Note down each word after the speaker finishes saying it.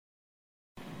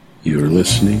You're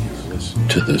listening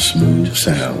to the smooth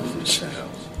sounds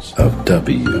of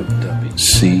WCMD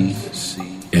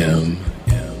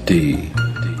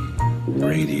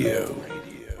Radio.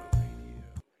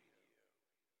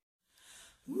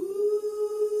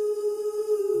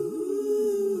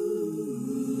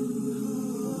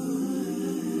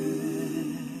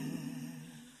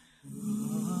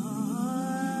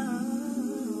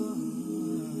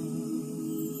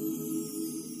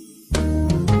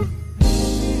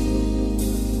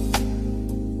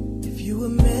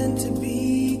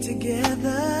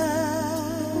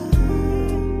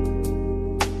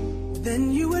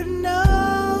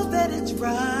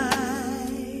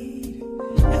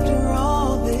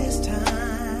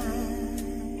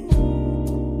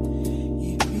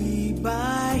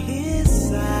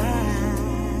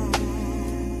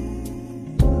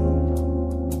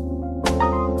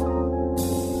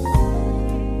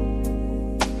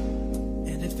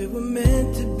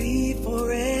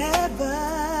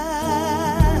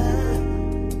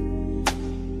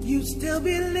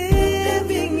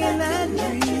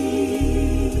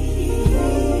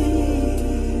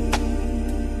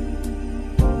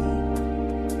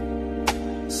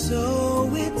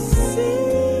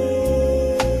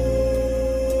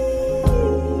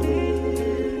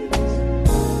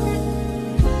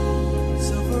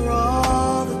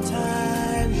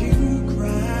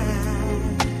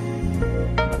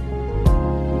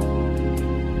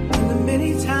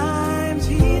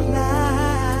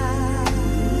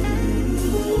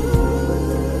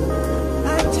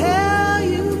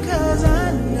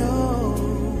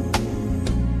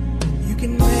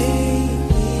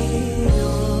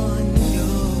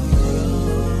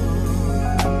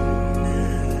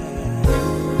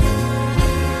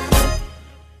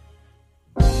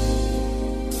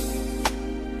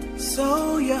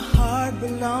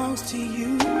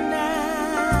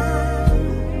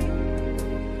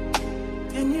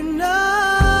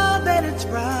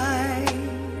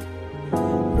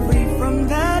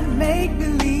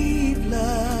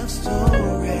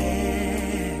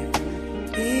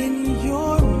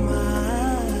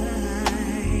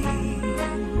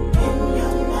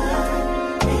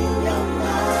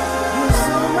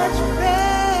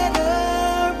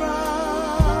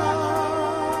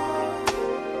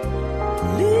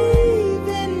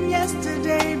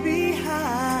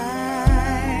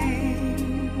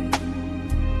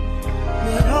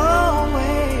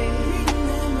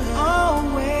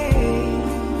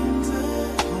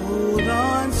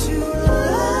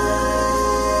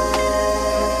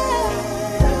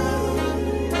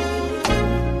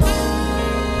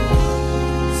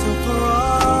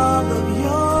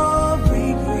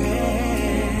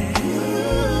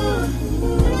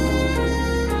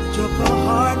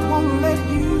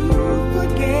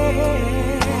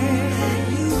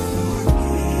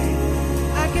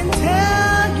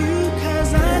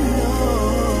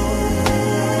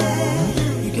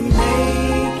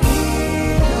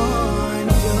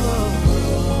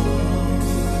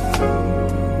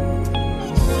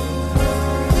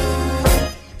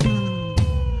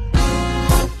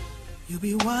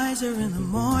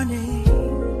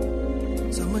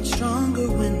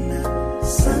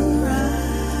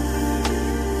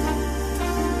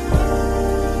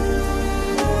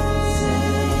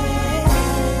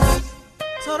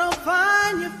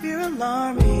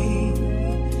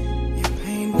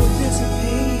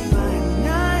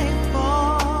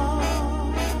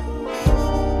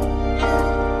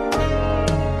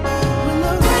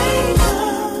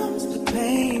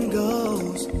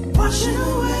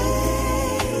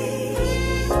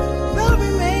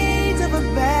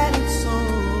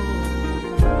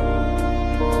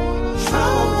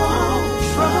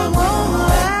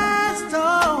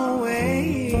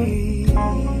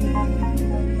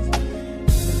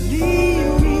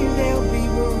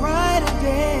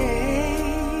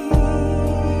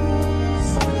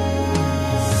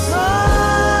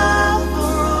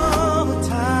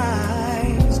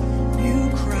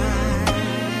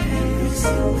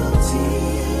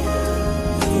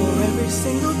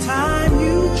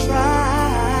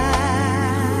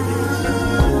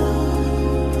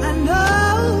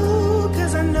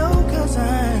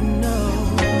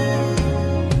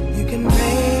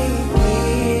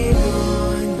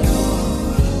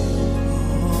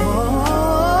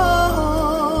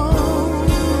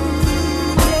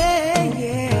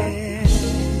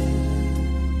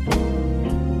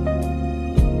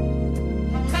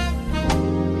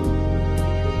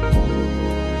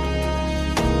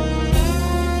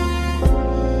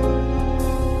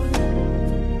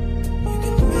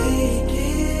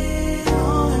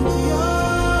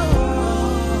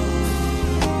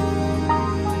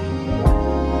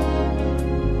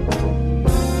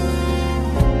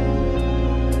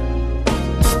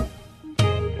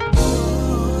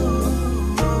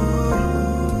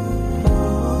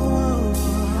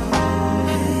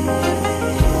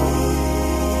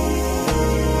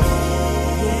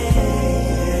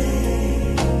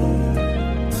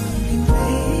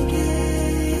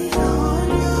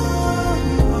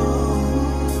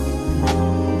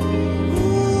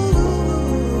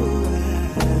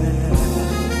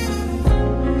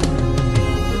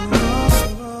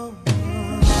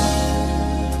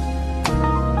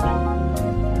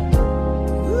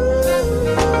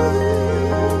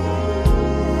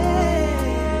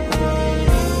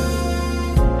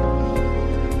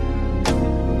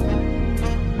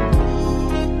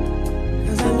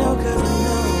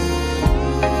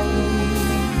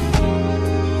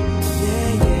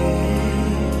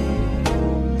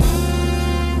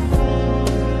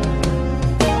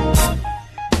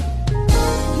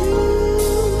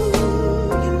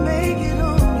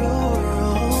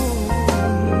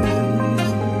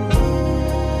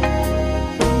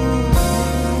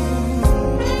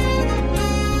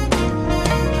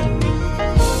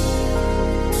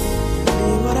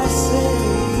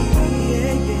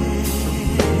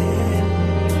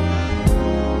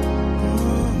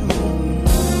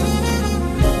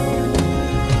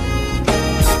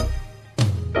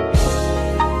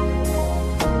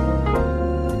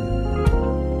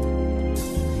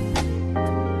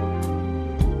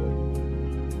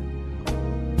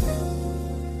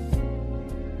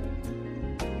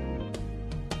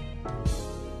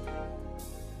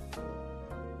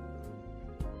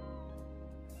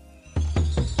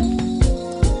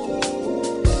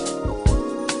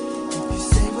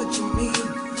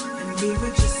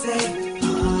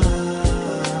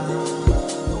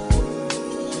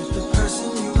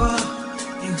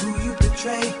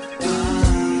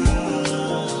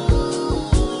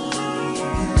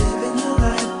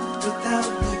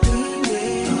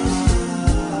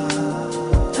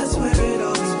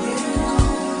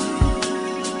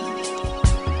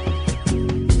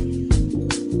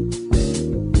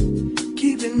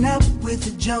 Keeping up with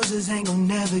the Joneses ain't gonna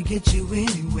never get you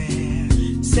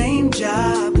anywhere. Same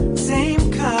job,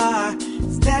 same car,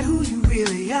 is that who you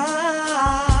really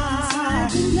are?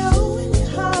 Inside you know in your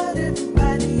heart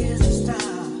everybody is a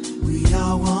star. We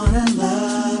all wanna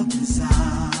love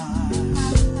inside.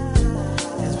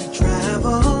 As we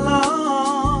travel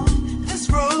along this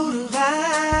road of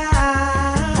ours,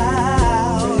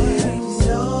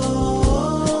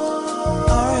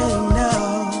 already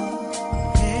know,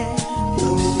 yeah, the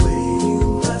way you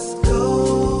must go.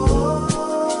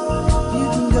 You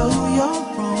can go your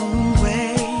own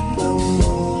way. The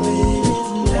moment is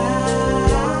now.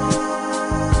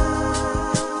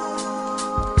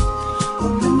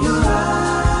 Open your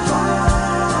eyes.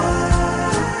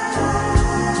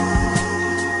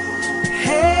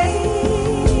 Hey,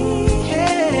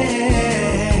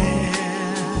 hey.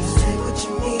 Say what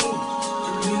you mean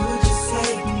and do what you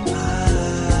say.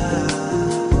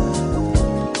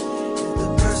 The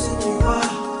person you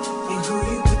are and who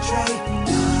you portray.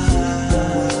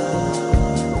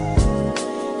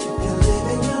 You're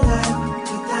living your life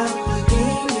without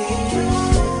beginning.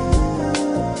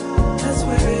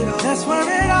 That's where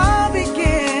it all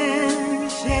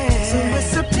begins. Yeah. So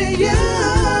it's up to you.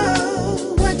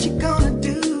 What you gonna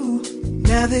do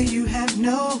now that you have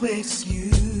no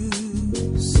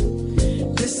excuse?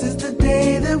 This is the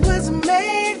day that was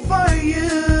made for you.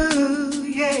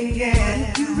 Yeah,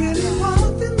 yeah. You really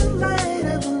walked in the light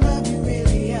of the love you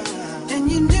really are,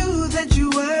 and you knew that you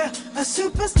were a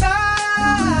superstar.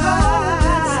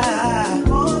 That's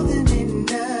more than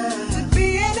enough to be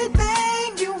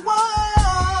anything you want.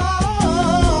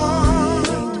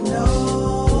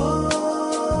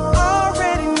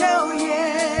 Already know,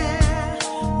 yeah,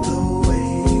 the way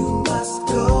you must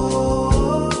go.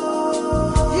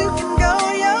 You can go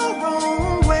your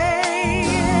own way.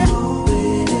 The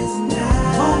moment is now.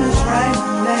 The moment's right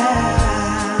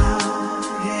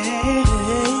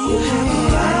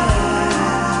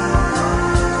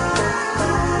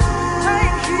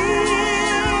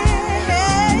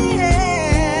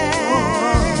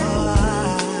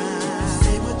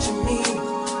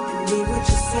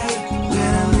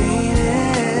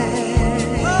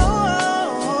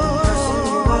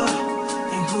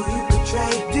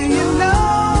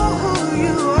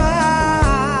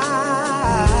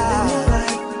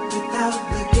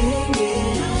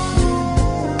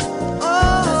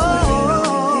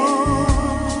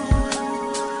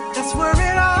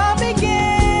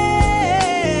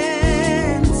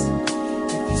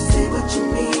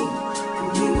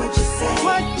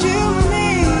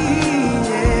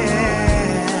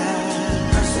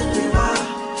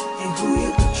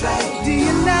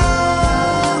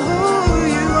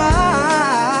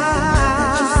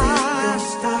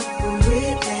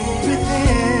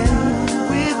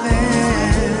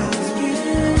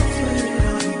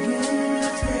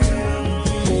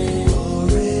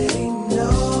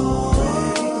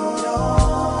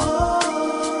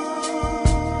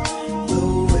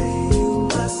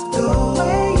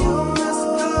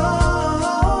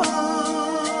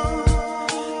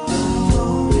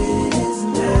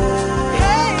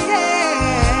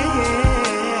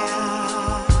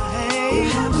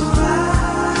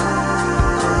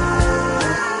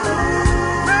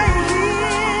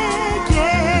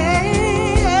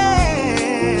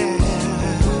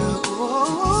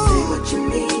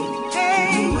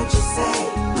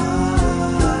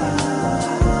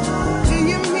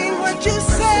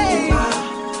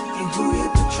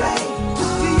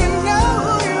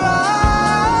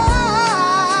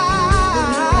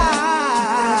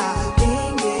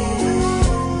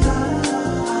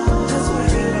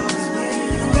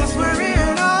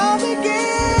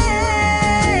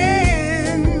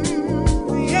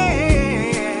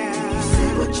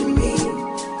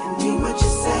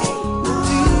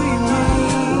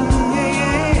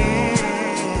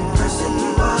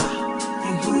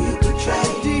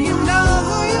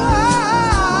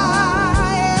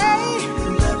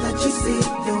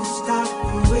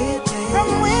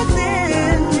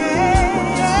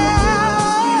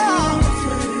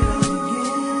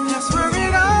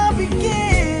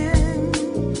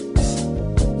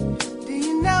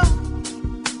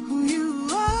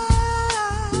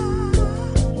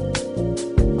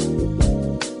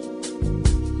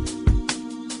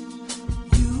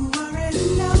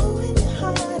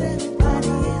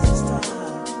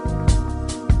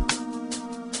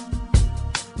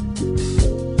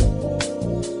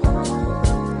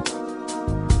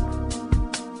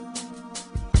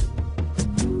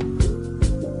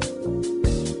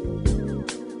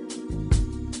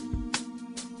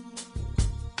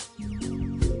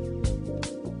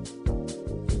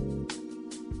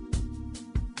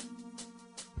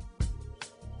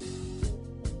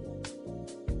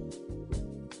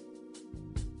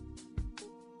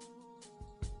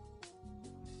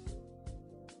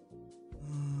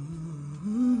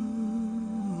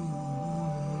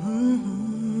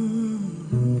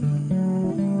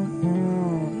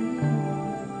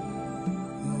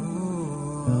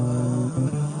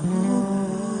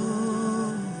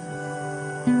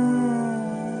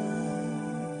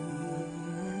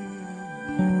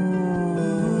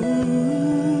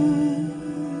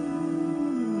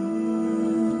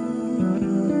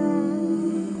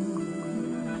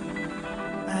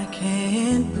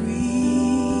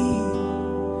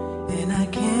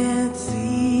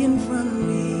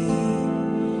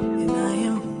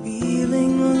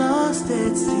feeling lost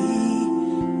at sea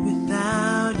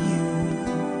without you.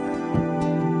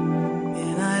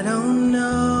 And I don't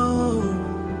know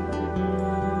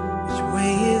which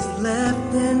way is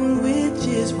left and which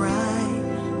is right,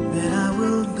 but I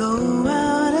will go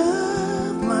out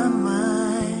of my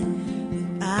mind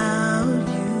without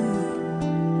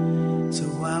you. So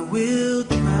I will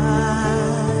try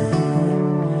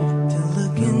to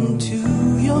look into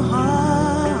your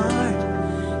heart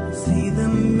and see the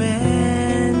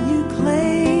man you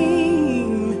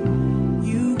claim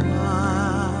you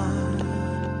are.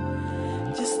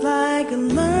 Just like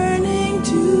learning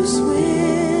to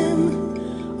swim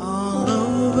all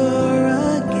over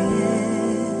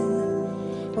again,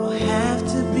 I'll have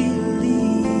to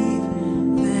believe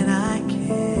that I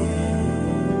can.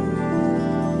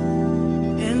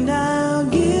 And I'll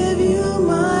give you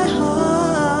my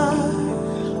heart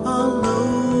all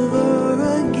over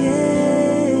again.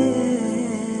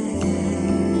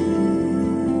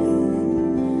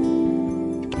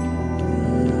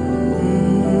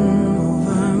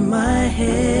 Over my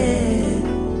head,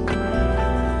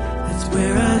 that's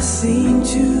where I seem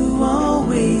to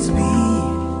always be.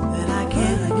 That I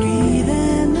can't breathe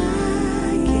and I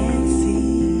can't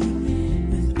see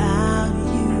without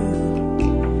you.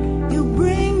 You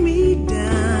bring me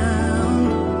down.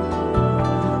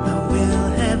 I will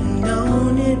have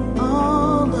known it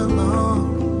all along,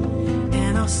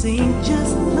 and I'll sink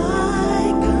just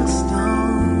like a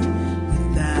stone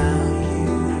without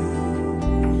you.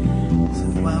 So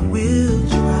I will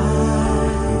try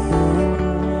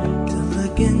to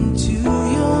look into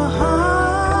your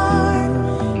heart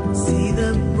and see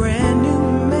the brand new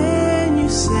man you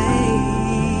say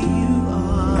you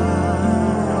are.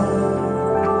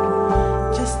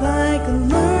 Just like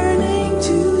learning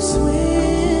to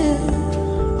swim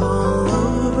all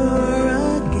over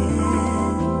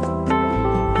again,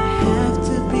 I have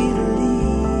to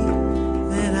believe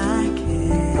that I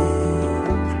can.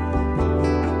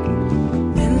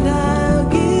 And I'll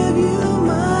give you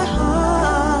my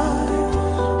heart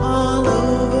all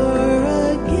over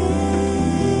again.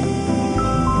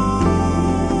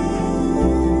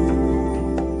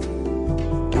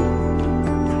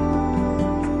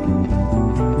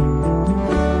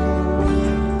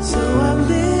 So I've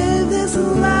lived this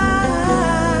life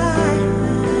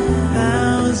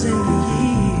 1,000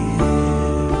 years.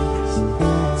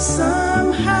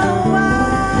 Somehow I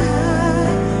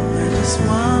just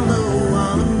swallow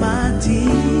all of my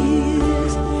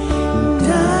tears,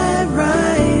 dive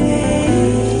right in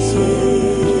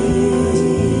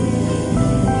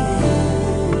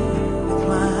with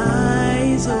my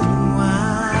eyes open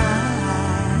wide.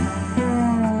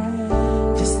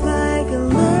 Just like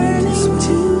learning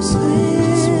to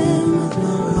swim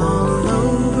all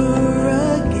over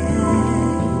again,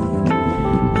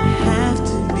 I have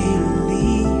to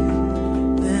believe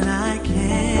that I can.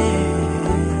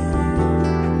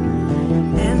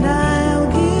 And I'll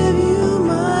give you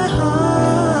my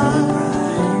heart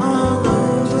all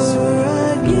over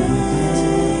again.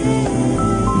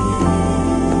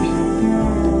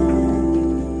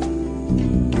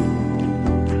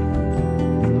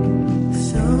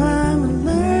 So I'm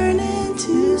learning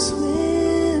to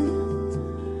swim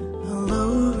all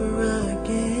over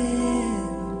again.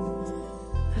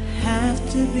 I have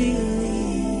to believe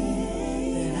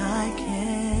that I can.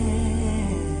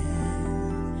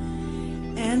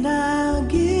 And I'll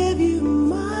give you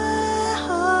my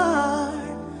heart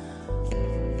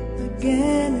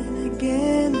again and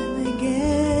again and again.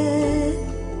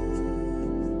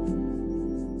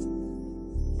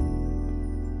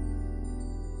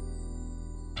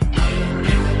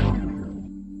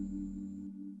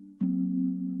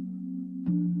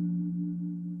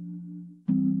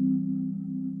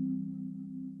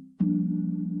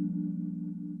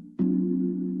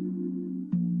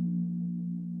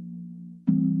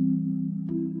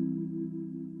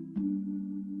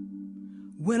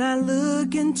 When I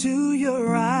look into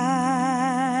your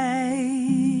eyes,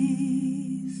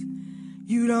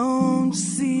 you don't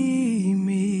see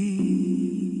me.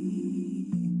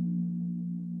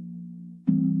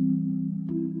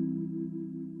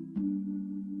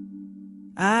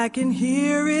 I can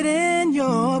hear it in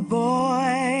your voice.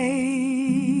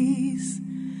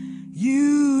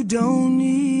 You don't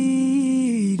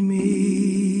need me.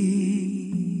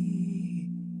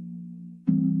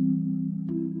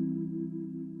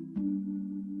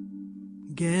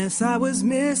 Guess I was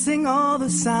missing all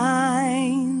the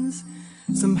signs.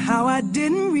 Somehow I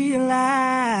didn't realize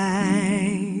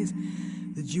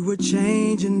that you were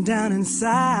changing down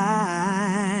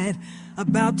inside,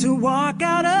 about to walk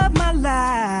out of my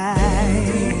life.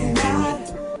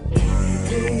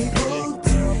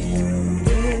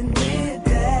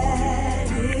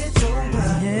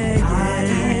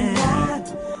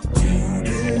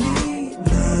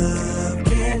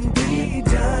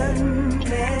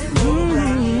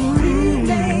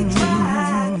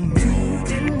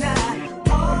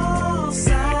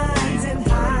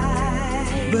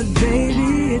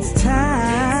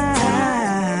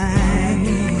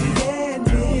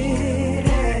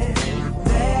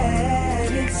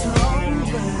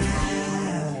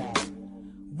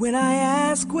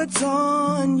 ask what's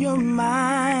on your mind.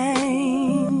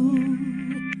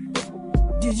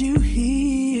 Did you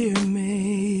hear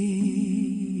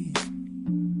me?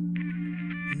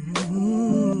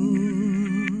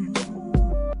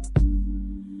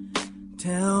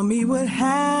 Tell me what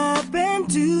happened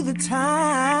to the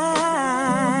time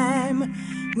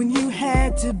when you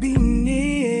had to be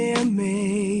near me.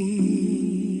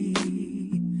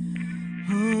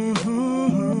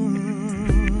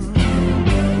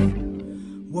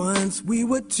 Once we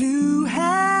were two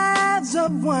halves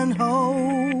of one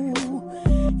whole.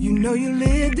 You know you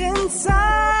lived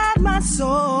inside my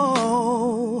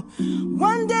soul.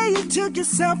 One day you took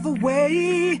yourself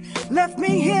away, left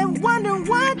me here wondering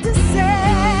what to say.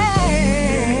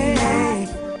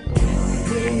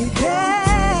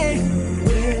 Hey,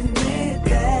 admit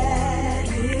that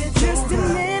it's just a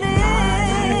minute.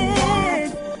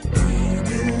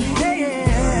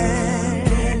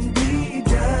 Can be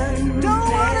done. Don't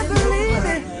wanna believe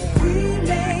it. We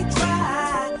may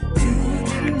try to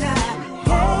deny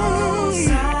all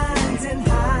signs and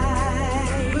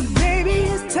highs, but baby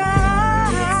it's time.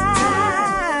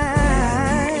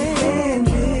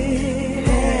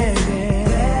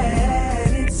 That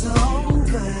it's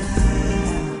over.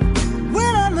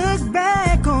 When I look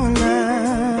back on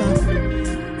love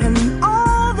and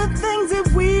all the things that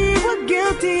we were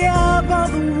guilty of, all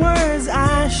the words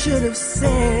I should have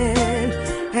said,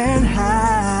 and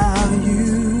how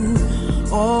you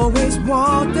always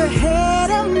walked ahead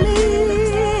of me.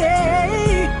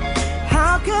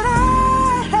 How could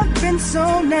I have been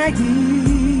so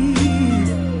naive?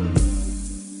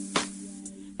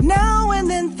 Now and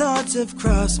then thoughts have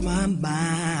crossed my mind.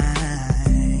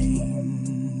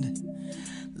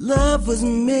 Love was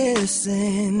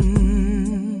missing.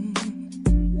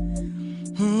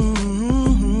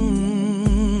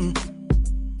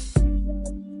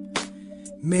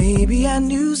 Maybe I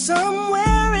knew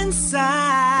somewhere inside,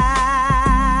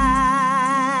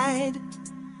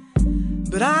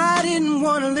 but I didn't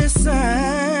want to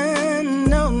listen.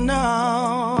 No,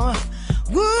 no.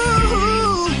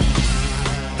 Woo.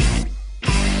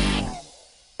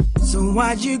 So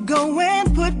why'd you go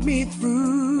and put me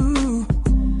through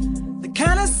the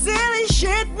kind of silly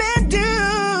shit men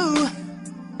do?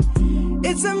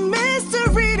 It's a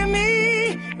mystery to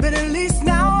me, but at least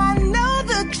now I know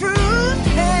the truth.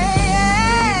 Hey.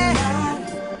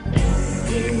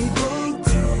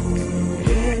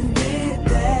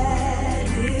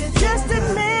 Just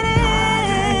admit it.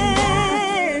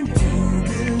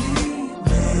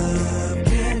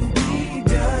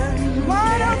 Why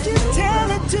don't you tell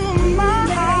it to my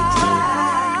heart?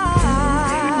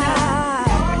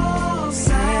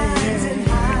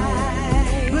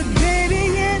 But baby,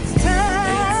 it's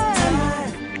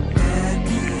time.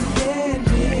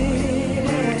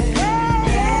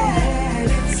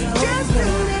 Just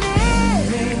admit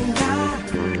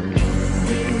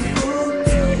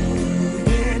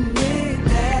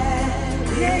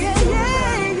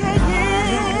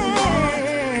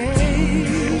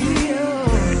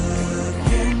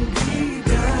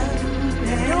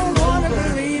don't wanna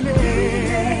believe it.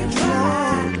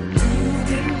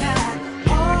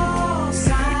 All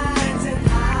signs and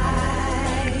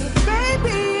highs.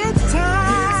 Baby, it's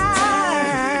time.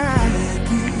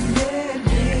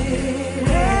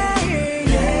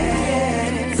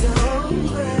 It's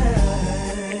over.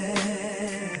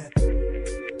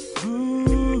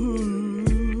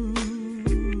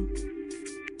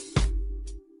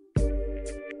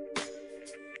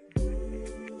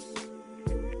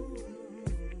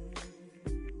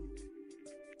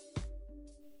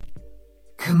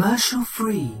 Commercial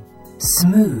free,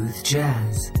 smooth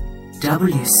jazz.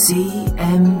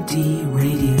 WCMD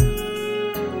Radio.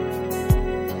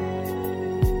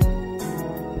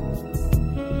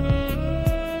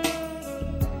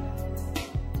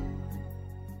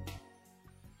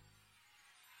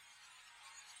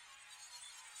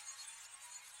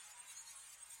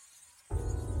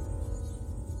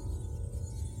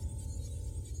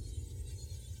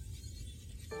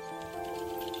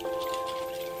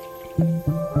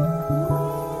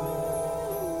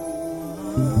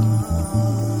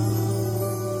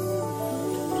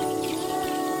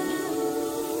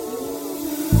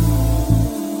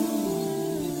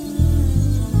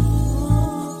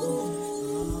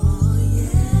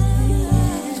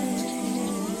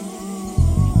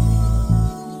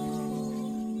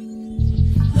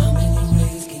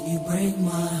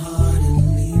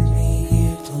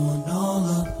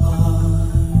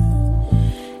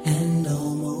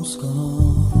 Almost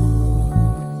gone.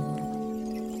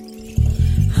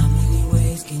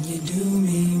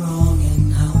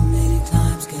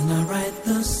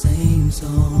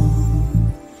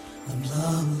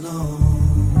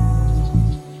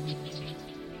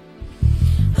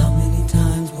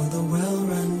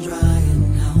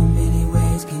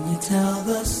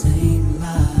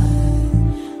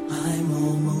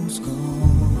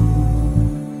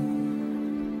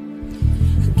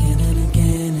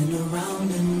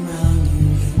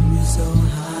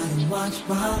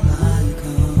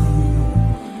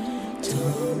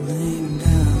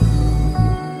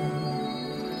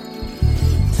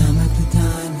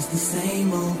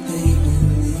 same old thing. You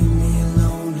leave me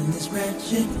alone in this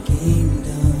wretched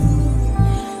kingdom.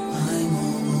 I'm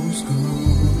almost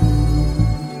gone.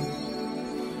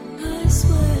 I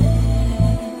swear.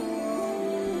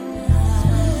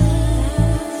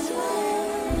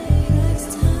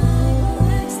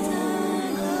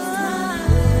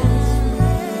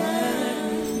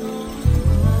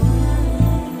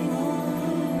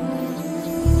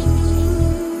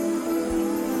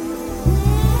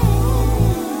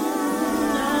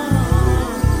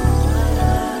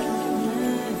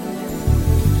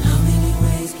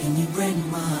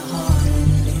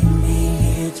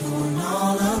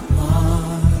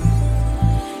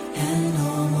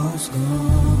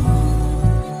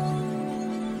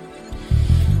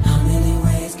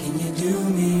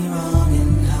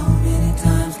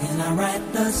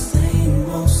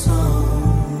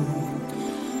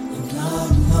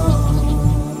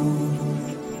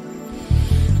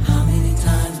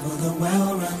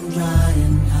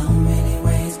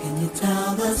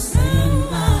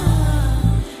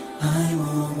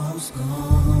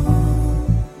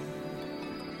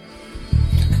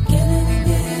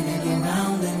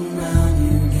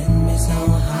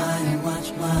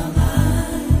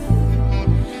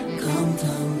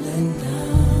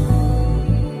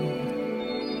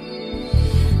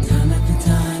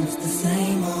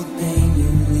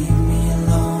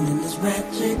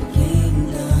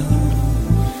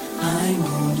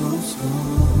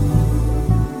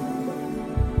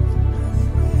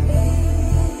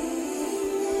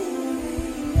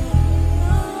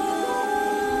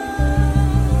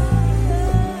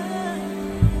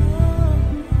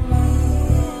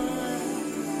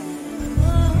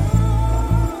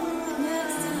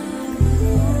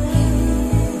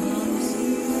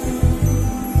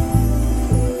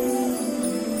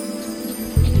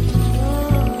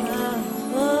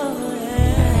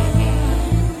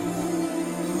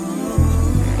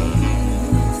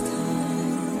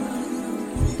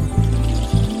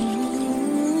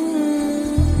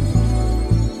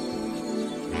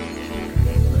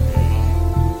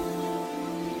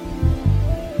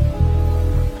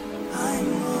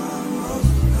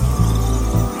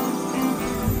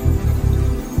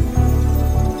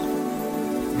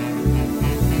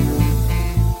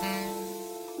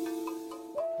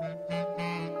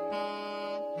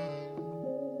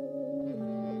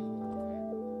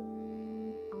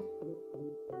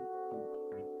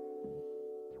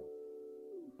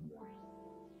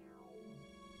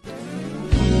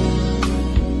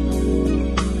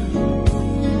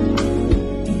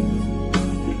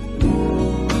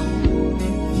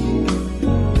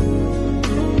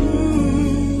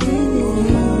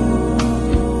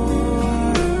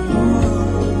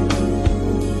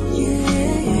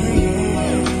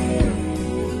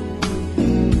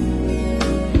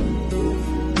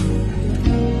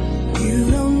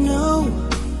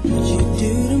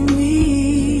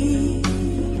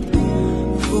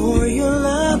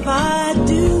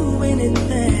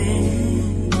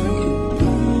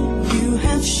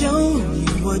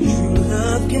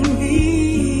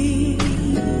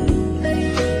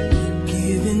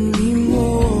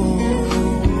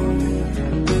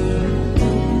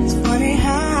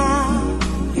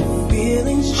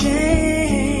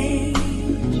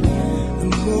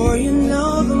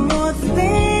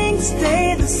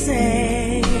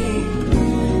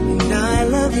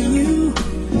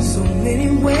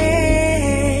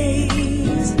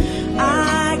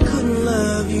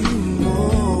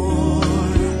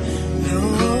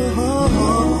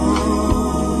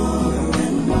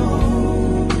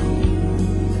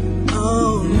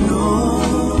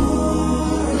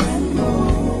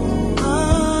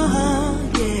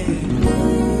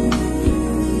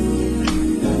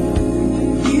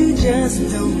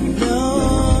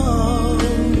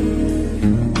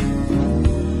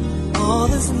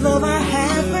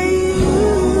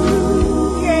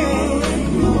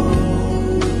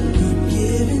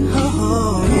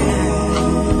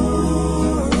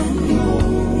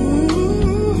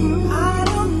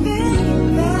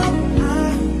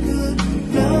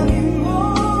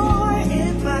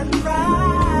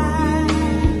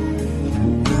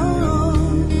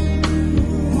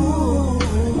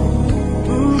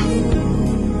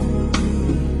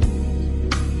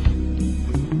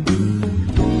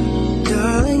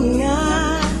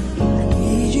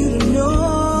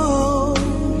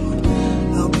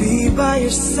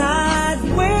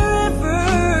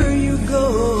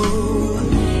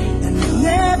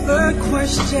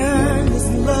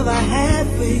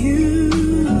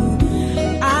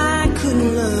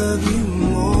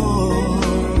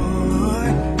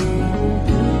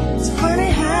 It's funny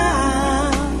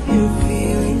how your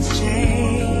feelings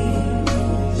change.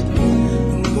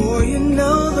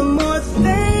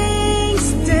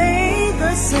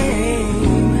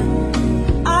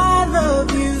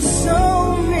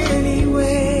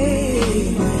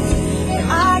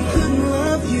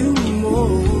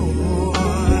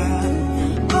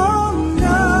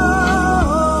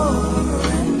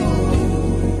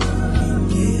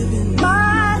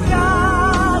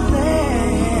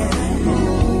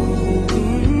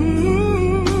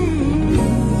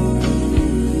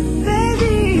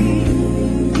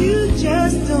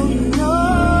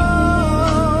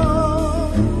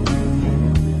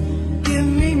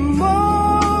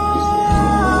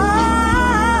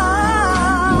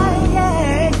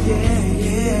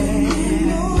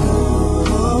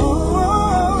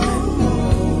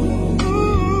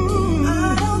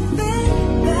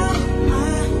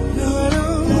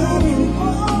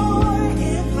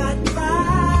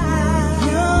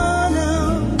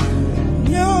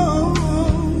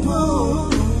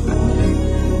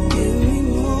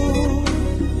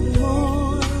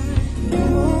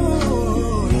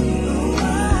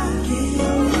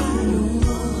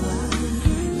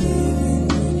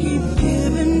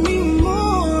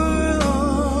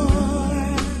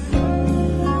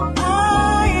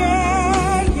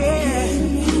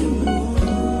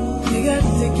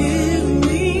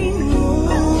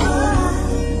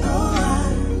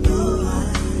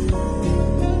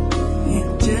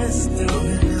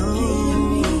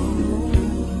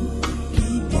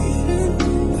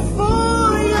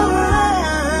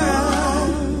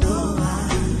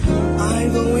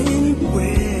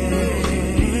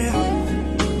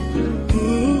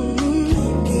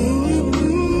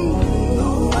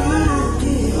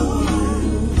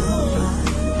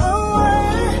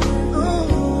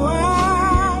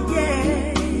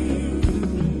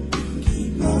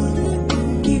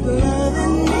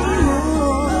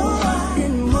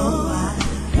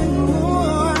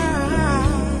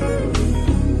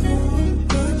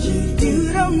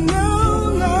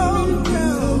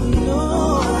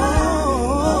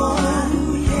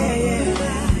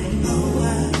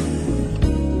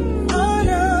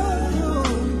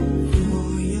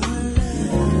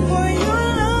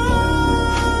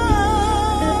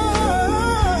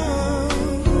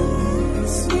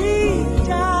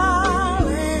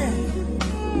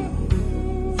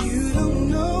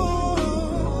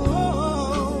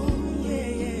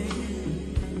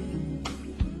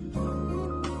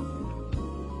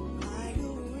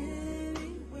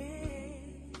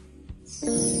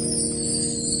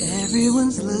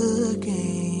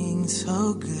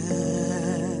 so good.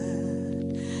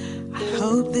 I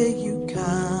hope that you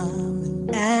come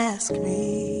and ask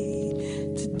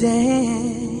me to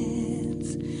dance.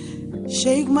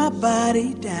 Shake my body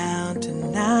down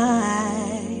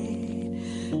tonight.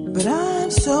 But I'm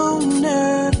so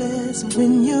nervous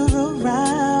when you're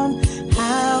around.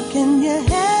 How can you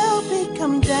help me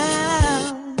come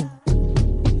down?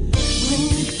 When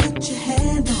you put your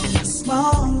hand on the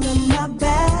small of my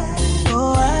back,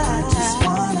 oh, I just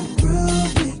wanna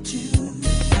groove with you.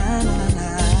 Nah, nah,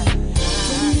 nah.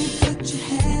 When you put your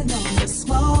hand on the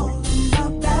small of my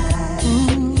back,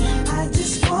 I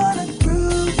just wanna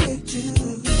groove with you.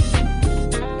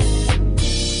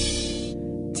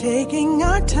 Taking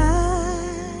our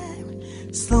time,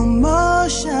 slow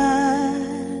motion.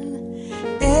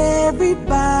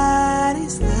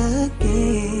 Everybody's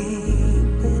looking.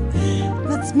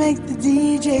 Let's make the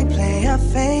DJ play our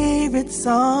favorite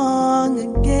song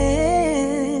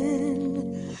again.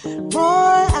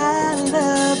 Boy, I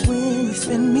love when you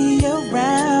spin me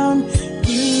around.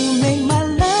 You make my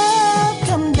love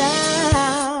come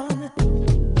down.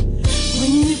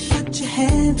 When you put your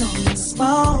hand on the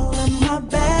small of my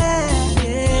back,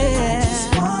 yeah. I just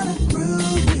wanna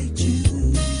groove with you.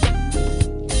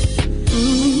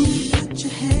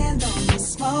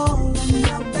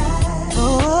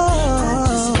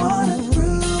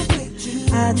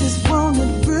 I just wanna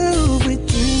groove with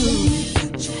you.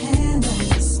 Put your hand on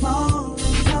the small of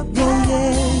my back.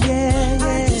 Yeah, yeah, yeah.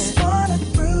 I just wanna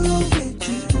groove with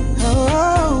you.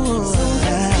 Oh, so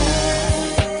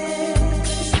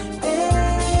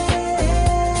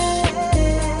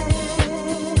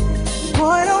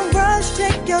boy, don't rush,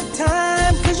 take your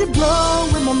time, 'cause you're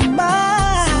blowing my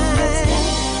mind.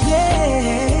 Yeah.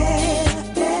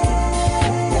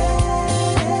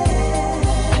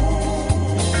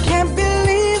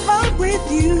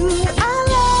 You, I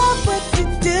love what you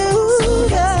do.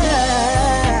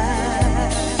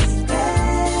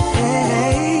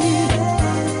 Hey.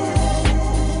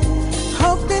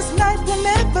 Hope this night will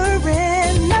never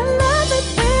end. I love it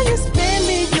when you spin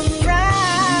me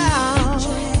around. Put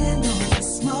your hand on the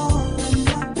small of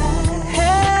my back.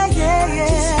 Hey, yeah, yeah. I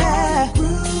just wanna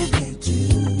groove with you.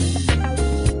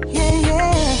 Yeah,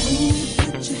 yeah. When you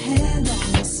put your hand on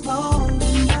the small of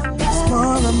my back.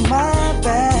 Small of my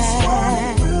back.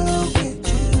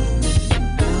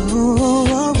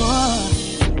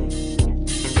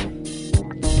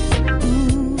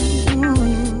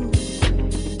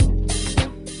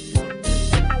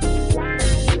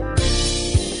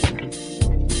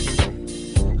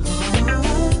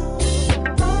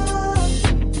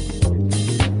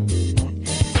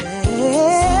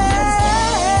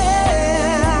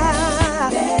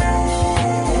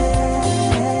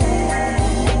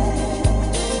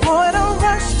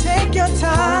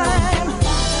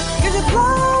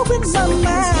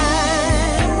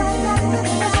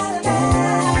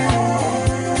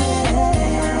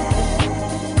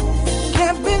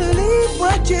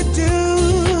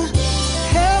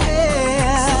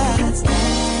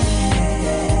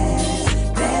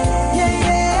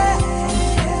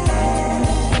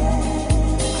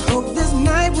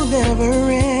 Never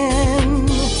end,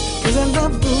 'cause I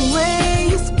love the way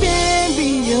you spin me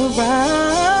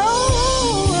around.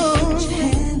 Put your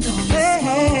hand on the small of my back.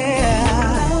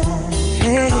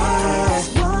 Hey,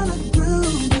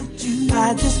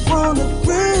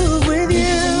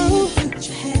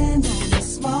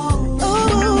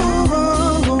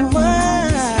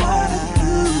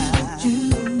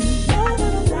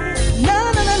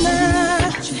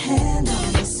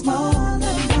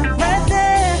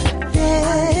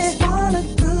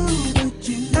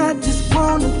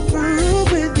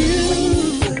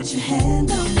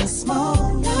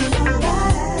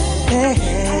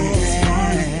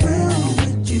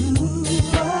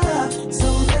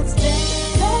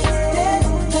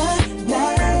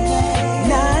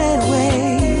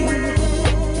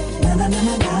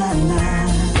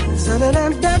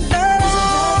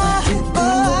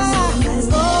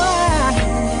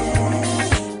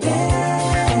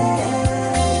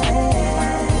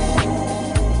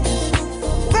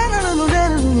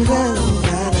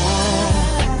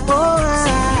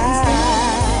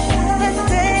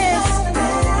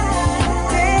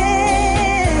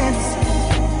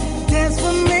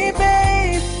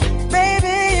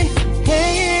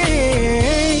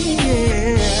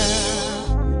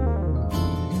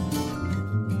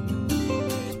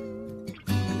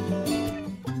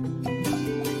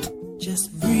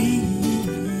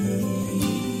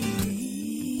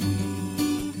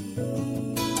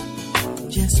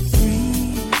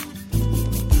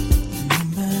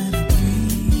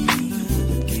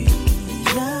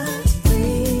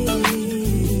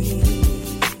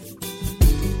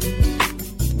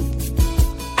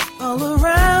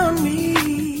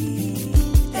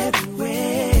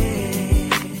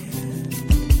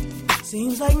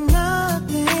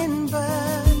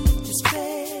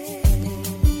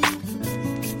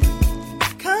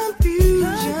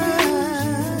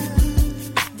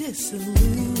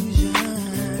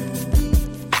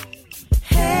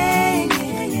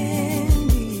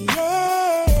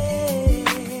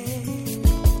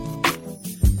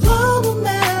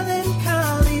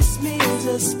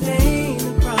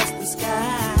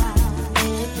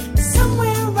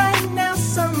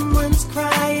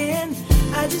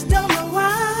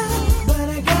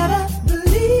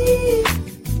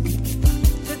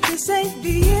 This ain't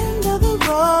the end of the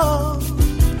road.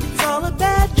 It's all a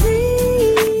bad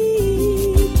dream.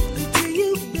 Do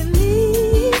you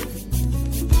believe?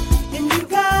 And you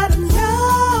gotta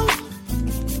know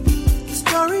the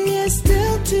story is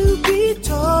still to be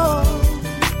told.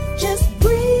 Just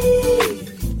breathe.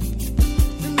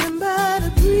 Remember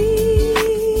to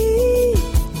breathe.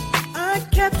 I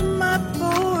kept my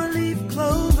four-leaf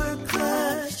clover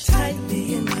clutched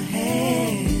tightly in my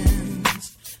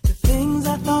hands. The things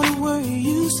I thought were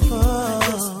useful, I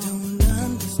just don't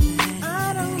understand.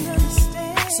 I don't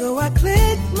understand. So I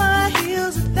clicked my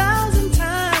heels 1,000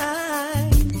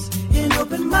 times and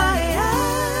opened my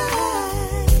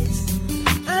eyes.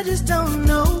 I just don't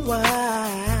know why.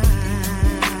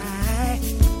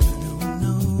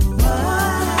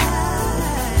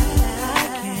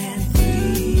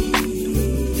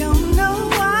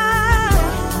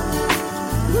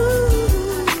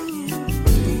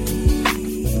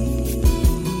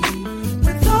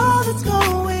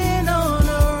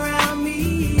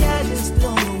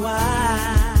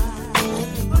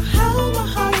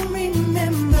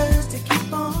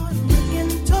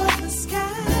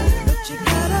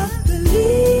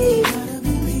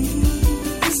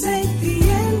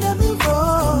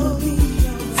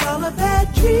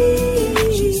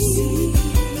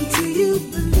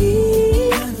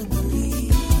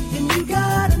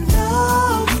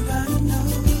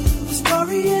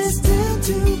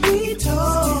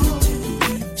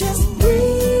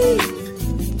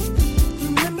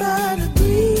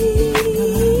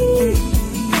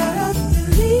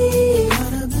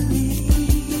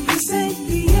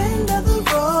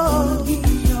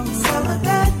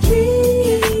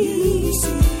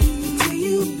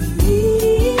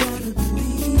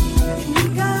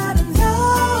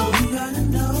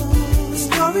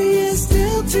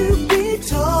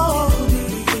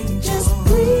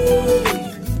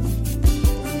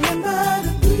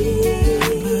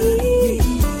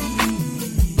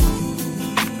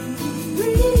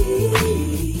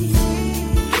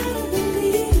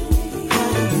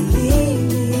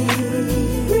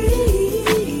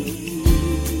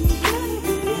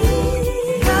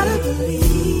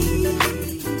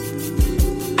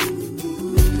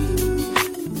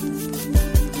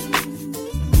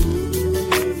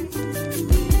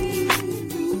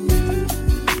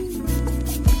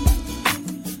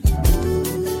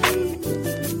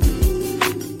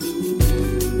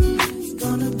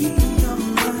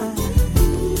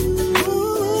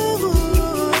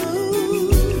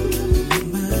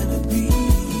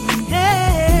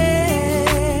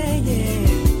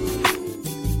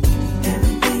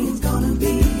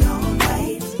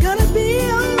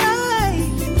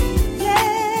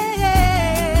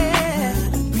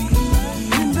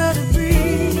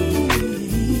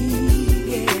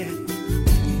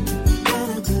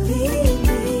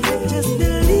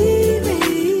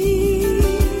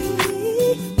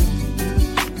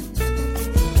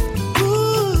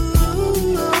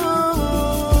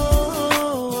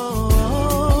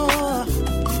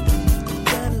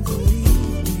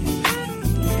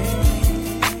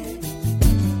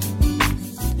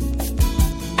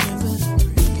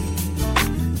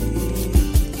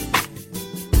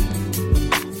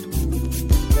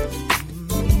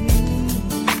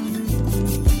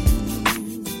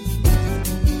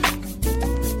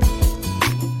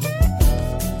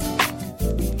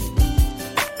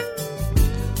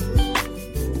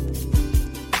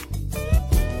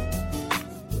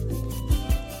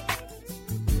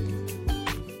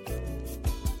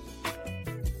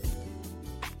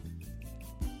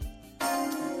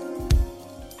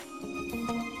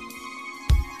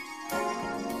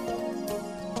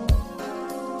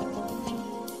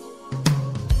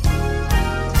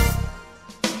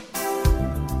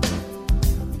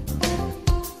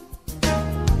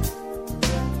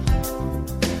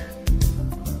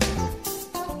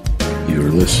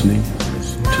 Listening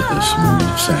to the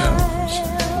smooth sounds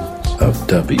of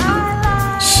WCMD